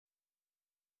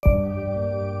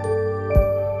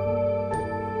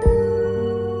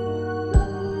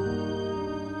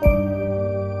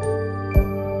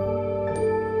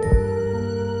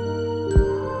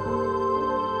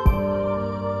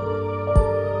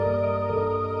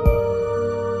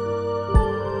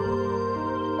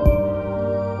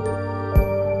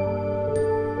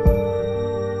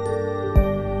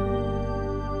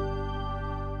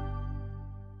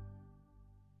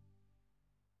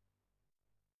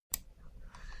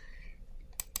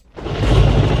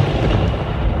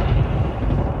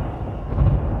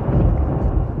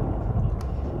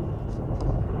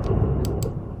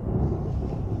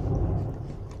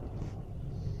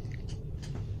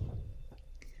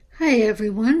Hi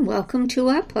everyone, welcome to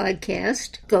our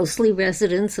podcast, Ghostly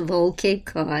Residents of Old Cape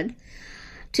Cod.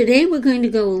 Today we're going to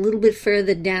go a little bit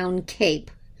further down Cape.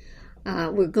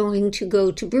 We're going to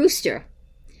go to Brewster,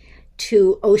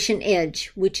 to Ocean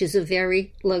Edge, which is a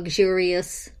very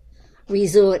luxurious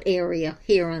resort area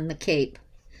here on the Cape.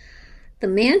 The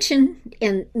mansion,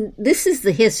 and this is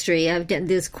the history,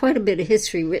 there's quite a bit of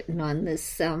history written on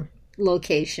this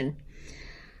location,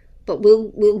 but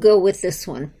we'll go with this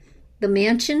one. The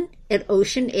mansion at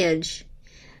Ocean Edge,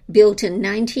 built in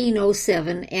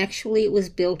 1907, actually it was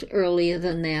built earlier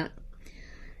than that,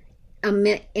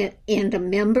 and a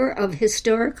member of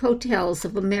Historic Hotels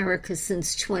of America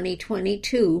since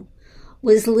 2022,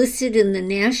 was listed in the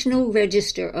National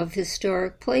Register of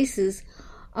Historic Places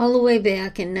all the way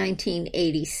back in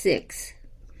 1986.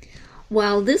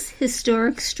 While this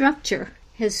historic structure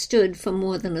has stood for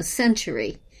more than a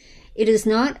century, it has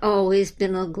not always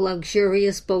been a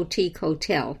luxurious boutique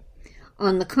hotel.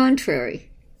 On the contrary,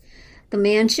 the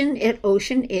mansion at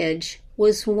Ocean Edge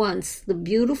was once the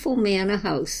beautiful manor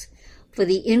house for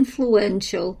the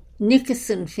influential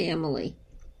Nickerson family.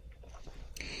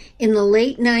 In the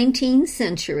late 19th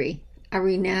century, a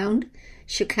renowned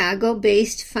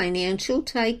Chicago-based financial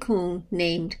tycoon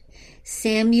named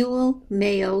Samuel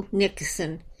Mayo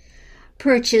Nickerson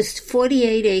purchased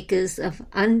 48 acres of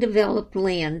undeveloped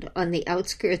land on the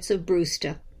outskirts of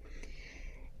Brewster.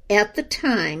 At the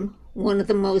time, one of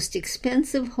the most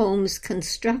expensive homes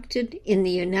constructed in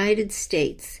the United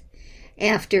States,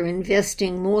 after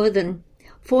investing more than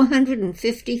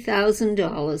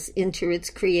 $450,000 into its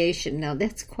creation. Now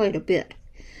that's quite a bit.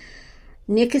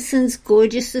 Nickerson's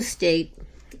gorgeous estate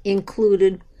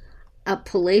included a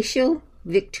palatial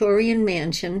Victorian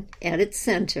mansion at its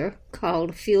center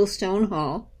called Fieldstone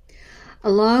Hall,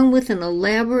 along with an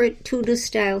elaborate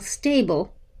Tudor-style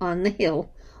stable on the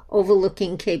hill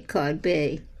overlooking Cape Cod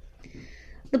Bay.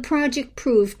 The project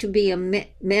proved to be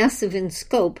massive in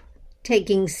scope,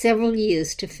 taking several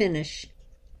years to finish.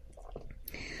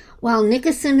 While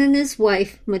Nickerson and his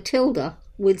wife, Matilda,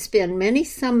 would spend many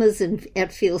summers at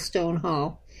Fieldstone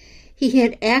Hall, he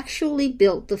had actually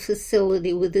built the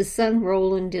facility with his son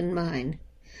Roland in mind.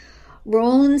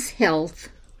 Roland's health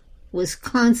was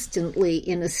constantly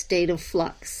in a state of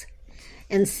flux,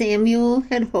 and Samuel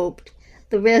had hoped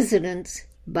the residence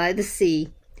by the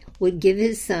sea would give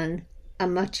his son a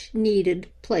much-needed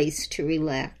place to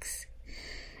relax.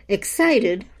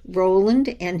 Excited,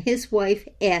 Roland and his wife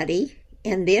Addie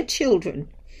and their children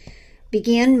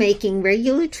began making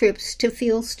regular trips to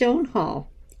Fieldstone Hall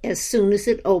as soon as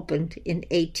it opened in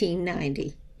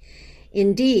 1890.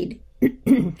 Indeed,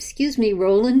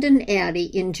 Roland and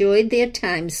Addie enjoyed their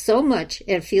time so much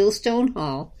at Fieldstone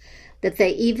Hall that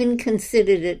they even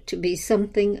considered it to be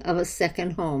something of a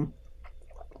second home.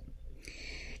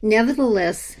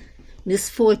 Nevertheless,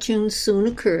 misfortune soon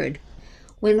occurred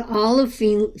when all of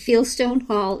Fieldstone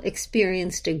Hall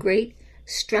experienced a great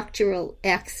structural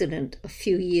accident a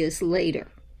few years later,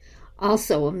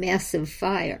 also a massive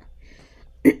fire,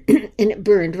 and it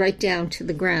burned right down to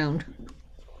the ground.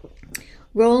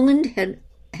 Roland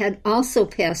had also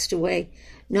passed away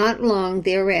not long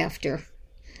thereafter,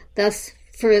 thus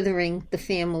furthering the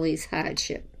family's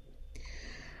hardship.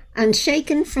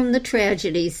 Unshaken from the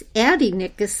tragedies, Addie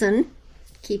Nickerson,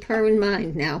 keep her in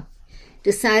mind now,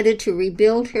 decided to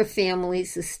rebuild her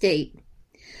family's estate.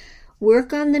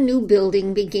 Work on the new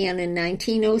building began in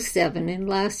 1907 and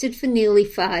lasted for nearly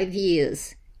 5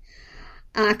 years.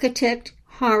 Architect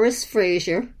Horace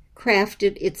Fraser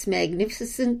crafted its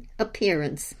magnificent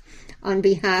appearance on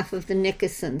behalf of the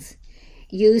Nickersons,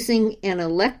 using an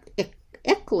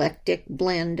eclectic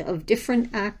blend of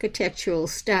different architectural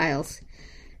styles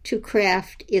to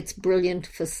craft its brilliant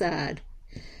facade.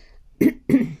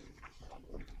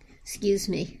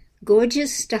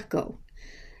 Gorgeous stucco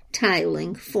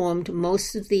tiling formed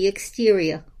most of the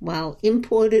exterior, while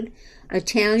imported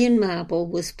Italian marble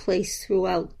was placed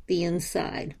throughout the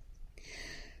inside.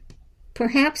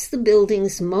 Perhaps the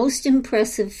building's most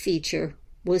impressive feature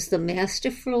was the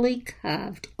masterfully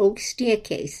carved oak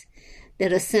staircase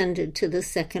that ascended to the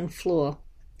second floor.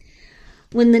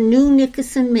 When the new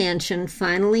Nickerson mansion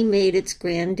finally made its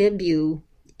grand debut,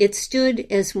 it stood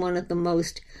as one of the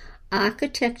most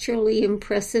architecturally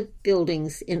impressive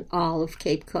buildings in all of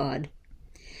Cape Cod.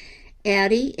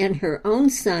 Addie and her own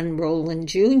son, Roland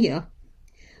Jr.,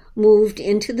 moved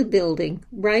into the building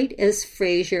right as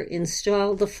Fraser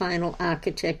installed the final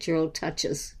architectural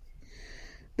touches.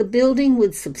 The building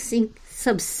would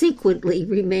subsequently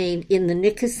remain in the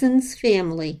Nickersons'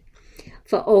 family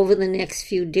for over the next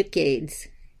few decades.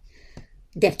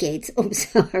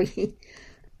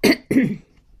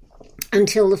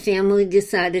 until the family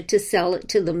decided to sell it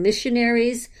to the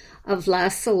missionaries of La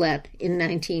Salette in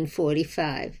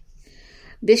 1945.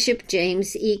 Bishop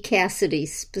James E. Cassidy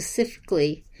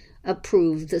specifically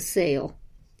approved the sale.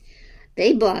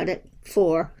 They bought it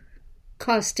for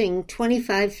costing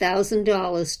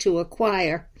 $25,000 to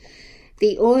acquire.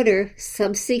 The order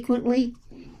subsequently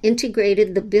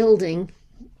integrated the building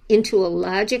into a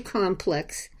larger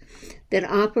complex that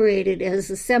operated as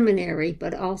a seminary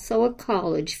but also a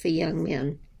college for young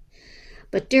men.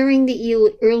 But during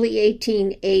the early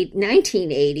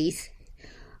 1980s,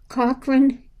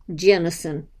 Cochran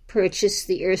Jennison purchased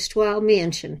the erstwhile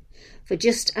mansion for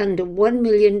just under $1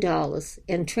 million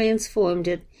and transformed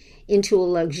it into a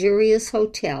luxurious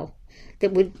hotel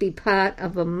that would be part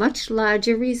of a much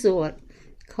larger resort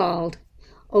called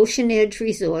Ocean Edge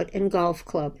Resort and Golf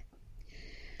Club.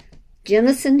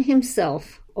 Jennison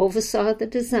himself oversaw the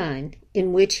design,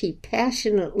 in which he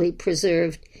passionately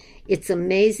preserved its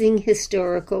amazing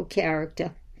historical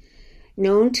character.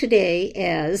 Known today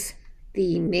as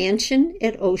the Mansion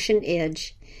at Ocean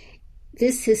Edge,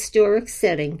 this historic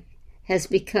setting has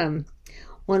become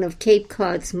one of Cape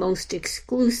Cod's most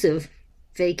exclusive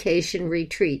vacation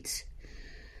retreats.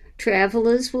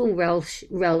 Travelers will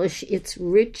relish its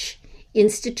rich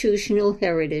institutional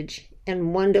heritage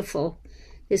and wonderful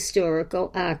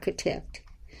historical architect.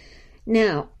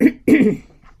 Now, here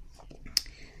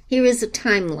is a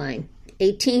timeline.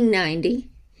 1890,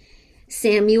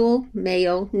 Samuel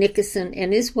Mayo Nickerson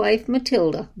and his wife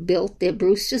Matilda built their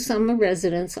Brewster summer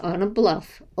residence on a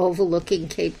bluff overlooking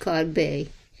Cape Cod Bay.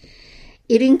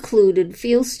 It included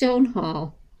Fieldstone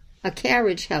Hall, a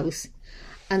carriage house,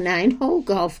 a 9-hole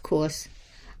golf course,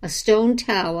 a stone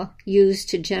tower used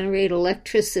to generate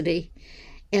electricity,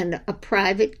 and a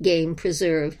private game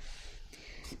preserve.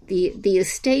 The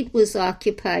estate was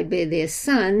occupied by their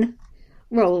son,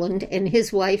 Roland, and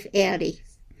his wife, Addie.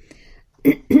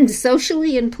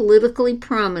 Socially and politically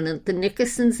prominent, the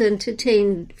Nickersons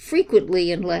entertained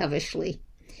frequently and lavishly.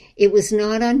 It was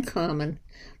not uncommon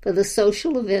for the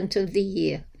social event of the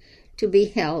year to be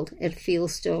held at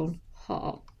Fieldstone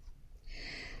Hall.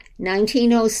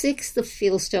 1906, the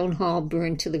Fieldstone Hall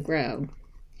burned to the ground.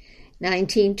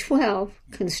 1912,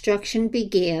 construction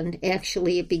began.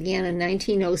 Actually, it began in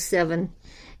 1907,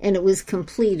 and it was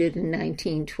completed in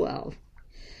 1912.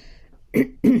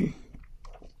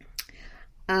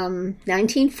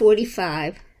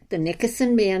 1945, the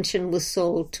Nickerson Mansion was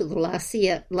sold to the La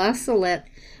Salette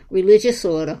Religious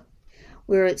Order,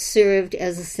 where it served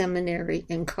as a seminary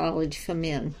and college for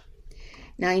men.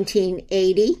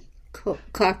 1980,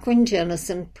 Cochran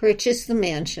Jennison purchased the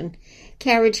mansion,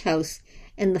 carriage house,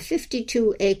 and the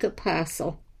 52-acre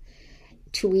parcel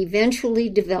to eventually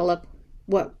develop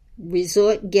what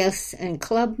resort guests and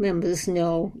club members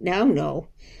now know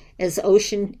as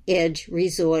Ocean Edge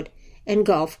Resort and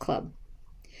Golf Club.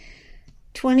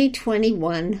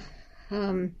 2021,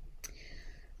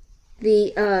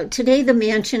 today the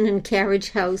mansion and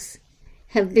carriage house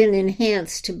have been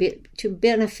enhanced to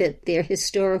benefit their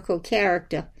historical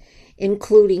character,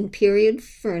 including period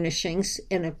furnishings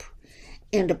and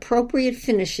appropriate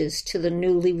finishes to the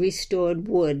newly restored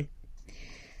wood.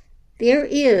 There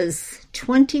is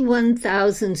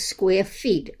 21,000 square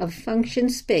feet of function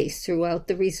space throughout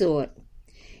the resort.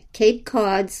 Cape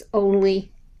Cod's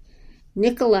only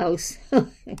Nicolaus,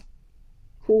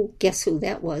 guess who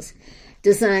that was,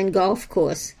 designed golf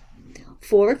course,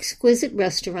 4 exquisite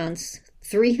restaurants,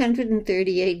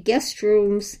 338 guest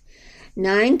rooms,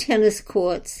 9 tennis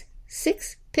courts,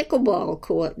 6 pickleball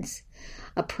courts,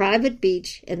 a private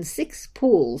beach, and 6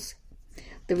 pools.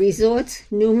 The resort's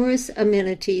numerous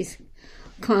amenities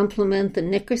complement the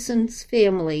Nickerson's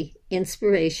family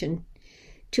inspiration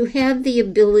to have the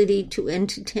ability to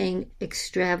entertain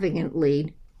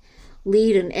extravagantly,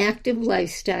 lead an active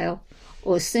lifestyle,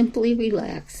 or simply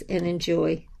relax and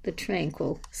enjoy the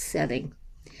tranquil setting.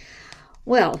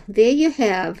 Well, there you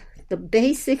have the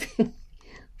basic.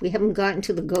 We haven't gotten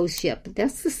to the ghost yet, but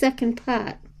that's the second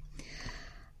part.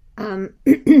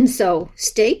 So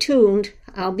stay tuned.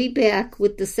 I'll be back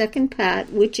with the second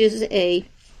part, which is a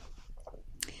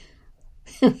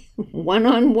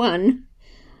one-on-one.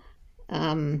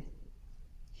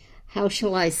 How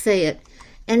shall I say it?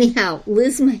 Anyhow,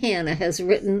 Liz Mahannah has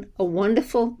written a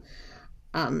wonderful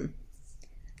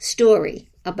story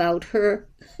about her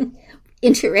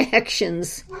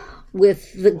interactions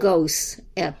with the ghosts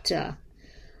at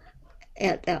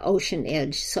Ocean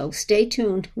Edge. So stay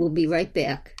tuned. We'll be right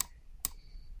back.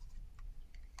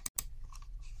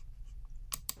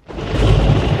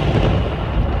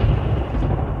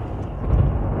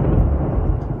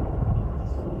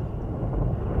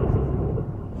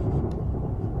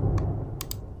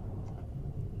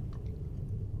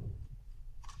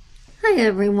 Hi,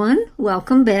 everyone.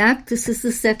 Welcome back. This is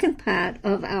the second part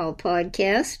of our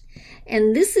podcast,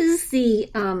 and this is the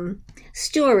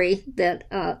story that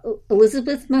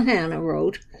Elizabeth Mahannah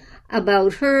wrote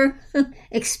about her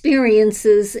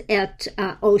experiences at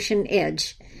Ocean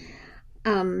Edge.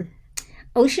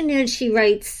 Ocean Edge, she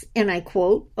writes, and I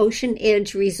quote, "Ocean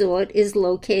Edge Resort is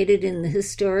located in the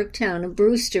historic town of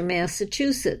Brewster,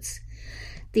 Massachusetts.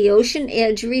 The Ocean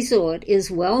Edge Resort is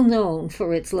well known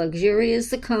for its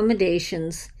luxurious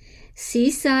accommodations,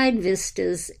 seaside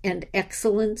vistas, and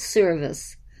excellent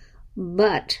service,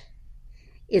 but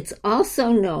it's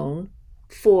also known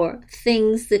for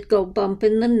things that go bump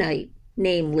in the night,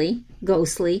 namely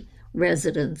ghostly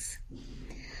residents.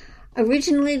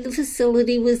 Originally, the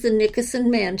facility was the Nickerson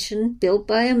Mansion, built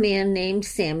by a man named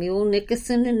Samuel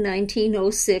Nickerson in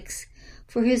 1906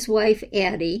 for his wife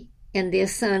Addie and their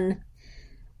son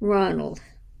Ronald.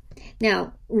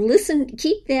 Now, listen,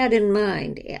 keep that in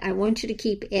mind. I want you to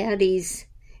keep Addie's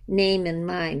name in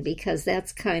mind because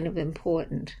that's kind of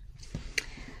important.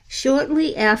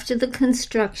 Shortly after the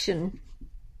construction,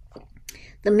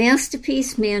 the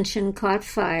Masterpiece Mansion caught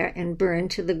fire and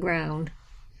burned to the ground.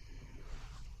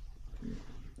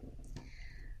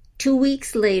 2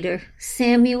 weeks later,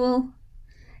 Samuel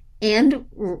and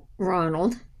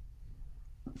Ronald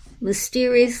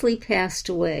mysteriously passed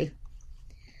away.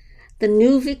 The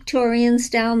new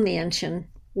Victorian-style mansion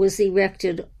was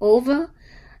erected over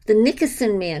the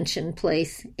Nickerson Mansion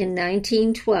place in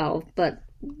 1912, but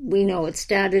we know it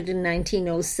started in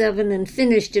 1907 and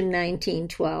finished in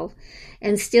 1912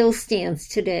 and still stands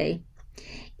today.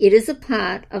 It is a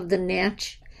part of the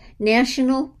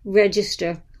National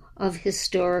Register of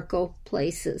Historical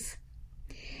Places.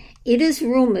 It is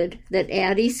rumored that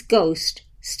Addie's ghost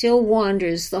still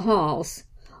wanders the halls,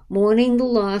 mourning the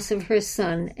loss of her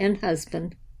son and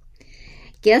husband.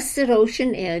 Guests at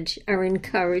Ocean Edge are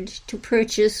encouraged to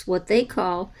purchase what they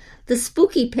call the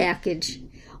spooky package,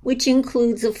 which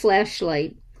includes a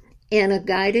flashlight and a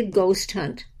guided ghost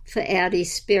hunt for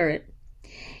Addie's spirit.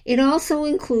 It also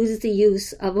includes the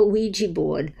use of a Ouija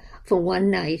board for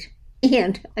one night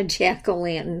and a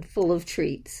jack-o'-lantern full of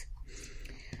treats.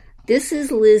 This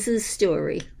is Liz's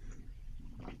story.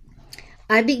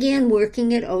 I began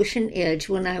working at Ocean Edge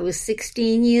when I was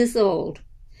 16 years old.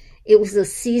 It was a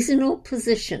seasonal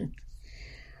position.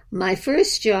 My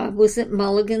first job was at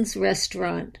Mulligan's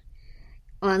Restaurant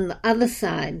on the other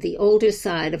side, the older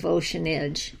side of Ocean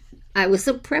Edge. I was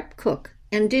a prep cook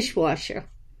and dishwasher.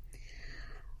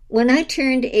 When I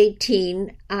turned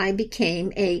 18, I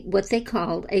became what they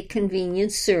called a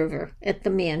convenience server at the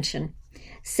mansion,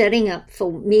 setting up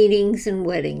for meetings and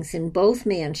weddings in both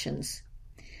mansions.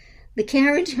 The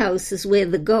carriage house is where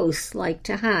the ghosts like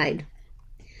to hide.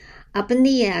 Up in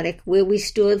the attic where we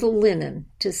store the linen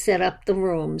to set up the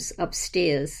rooms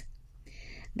upstairs.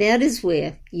 That is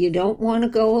where you don't want to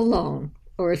go alone,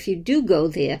 or if you do go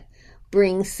there,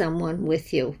 bring someone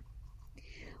with you.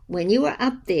 When you are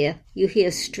up there, you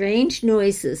hear strange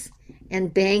noises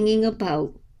and banging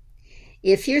about.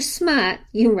 If you're smart,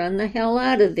 you run the hell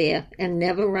out of there and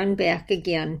never run back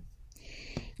again.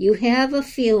 You have a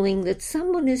feeling that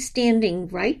someone is standing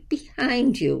right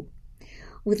behind you,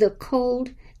 with a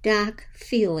cold, dark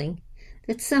feeling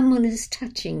that someone is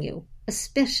touching you,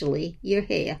 especially your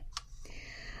hair.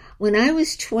 When I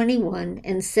was 21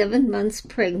 and 7 months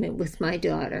pregnant with my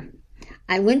daughter,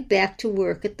 I went back to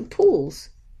work at the pools.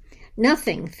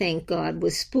 Nothing, thank God,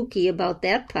 was spooky about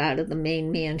that part of the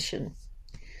main mansion.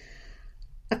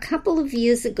 A couple of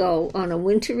years ago, on a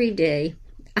wintry day,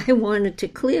 I wanted to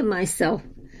clear myself.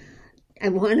 I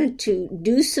wanted to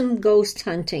do some ghost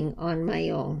hunting on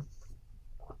my own.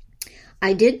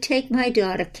 I did take my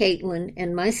daughter Caitlin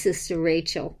and my sister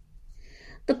Rachel.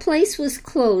 The place was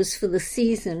closed for the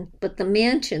season, but the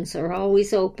mansions are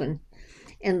always open,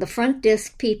 and the front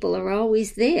desk people are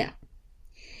always there.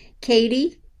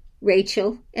 Katie,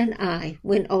 Rachel, and I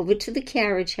went over to the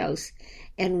carriage house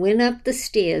and went up the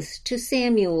stairs to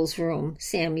Samuel's room.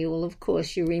 Samuel, of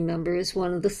course, you remember, is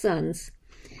one of the sons.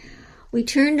 We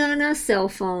turned on our cell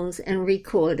phones and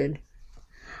recorded.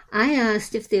 I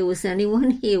asked if there was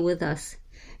anyone here with us.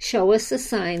 Show us a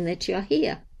sign that you're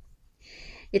here.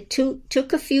 It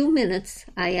took a few minutes.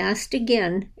 I asked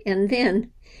again, and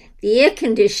then the air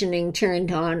conditioning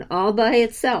turned on all by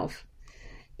itself.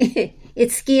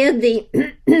 It scared the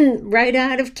right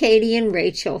out of Katie and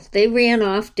Rachel. They ran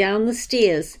off down the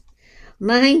stairs.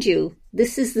 Mind you,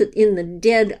 this is in the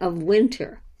dead of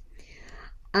winter.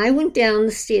 I went down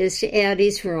the stairs to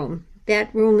Addie's room.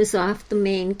 That room is off the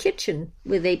main kitchen,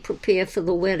 where they prepare for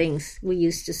the weddings we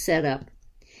used to set up.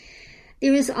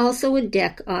 There is also a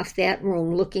deck off that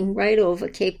room looking right over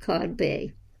Cape Cod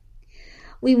Bay.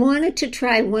 We wanted to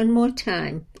try one more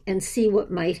time and see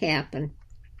what might happen.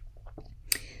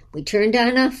 We turned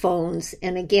on our phones,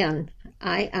 and again,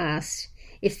 I asked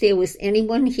if there was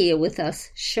anyone here with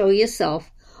us, show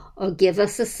yourself or give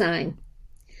us a sign.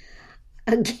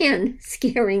 Again,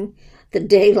 scaring the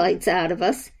daylights out of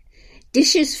us,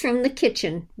 dishes from the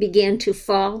kitchen began to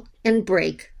fall and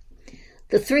break.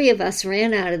 The three of us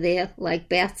ran out of there like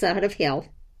bats out of hell.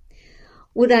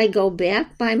 Would I go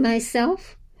back by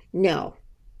myself? No.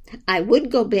 I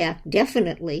would go back,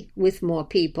 definitely, with more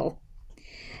people.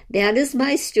 That is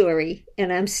my story,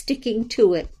 and I'm sticking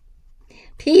to it.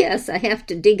 P.S. I have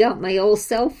to dig out my old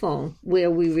cell phone where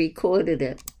we recorded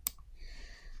it.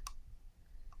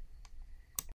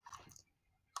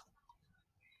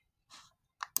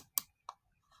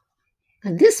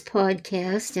 This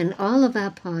podcast and all of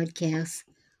our podcasts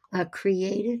are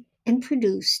created and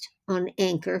produced on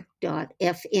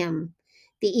Anchor.fm,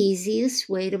 the easiest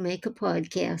way to make a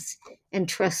podcast, and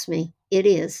trust me, it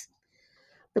is.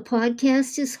 The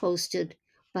podcast is hosted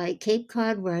by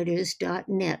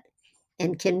CapeCodWriters.net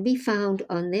and can be found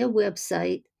on their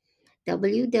website,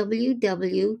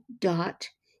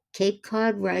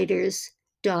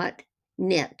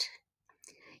 www.capecodwriters.net.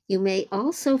 You may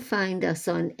also find us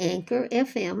on Anchor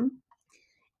FM,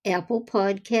 Apple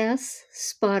Podcasts,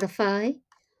 Spotify,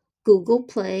 Google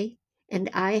Play,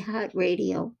 and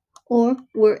iHeartRadio, or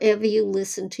wherever you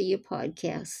listen to your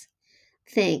podcasts.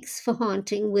 Thanks for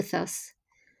haunting with us.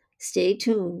 Stay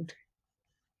tuned.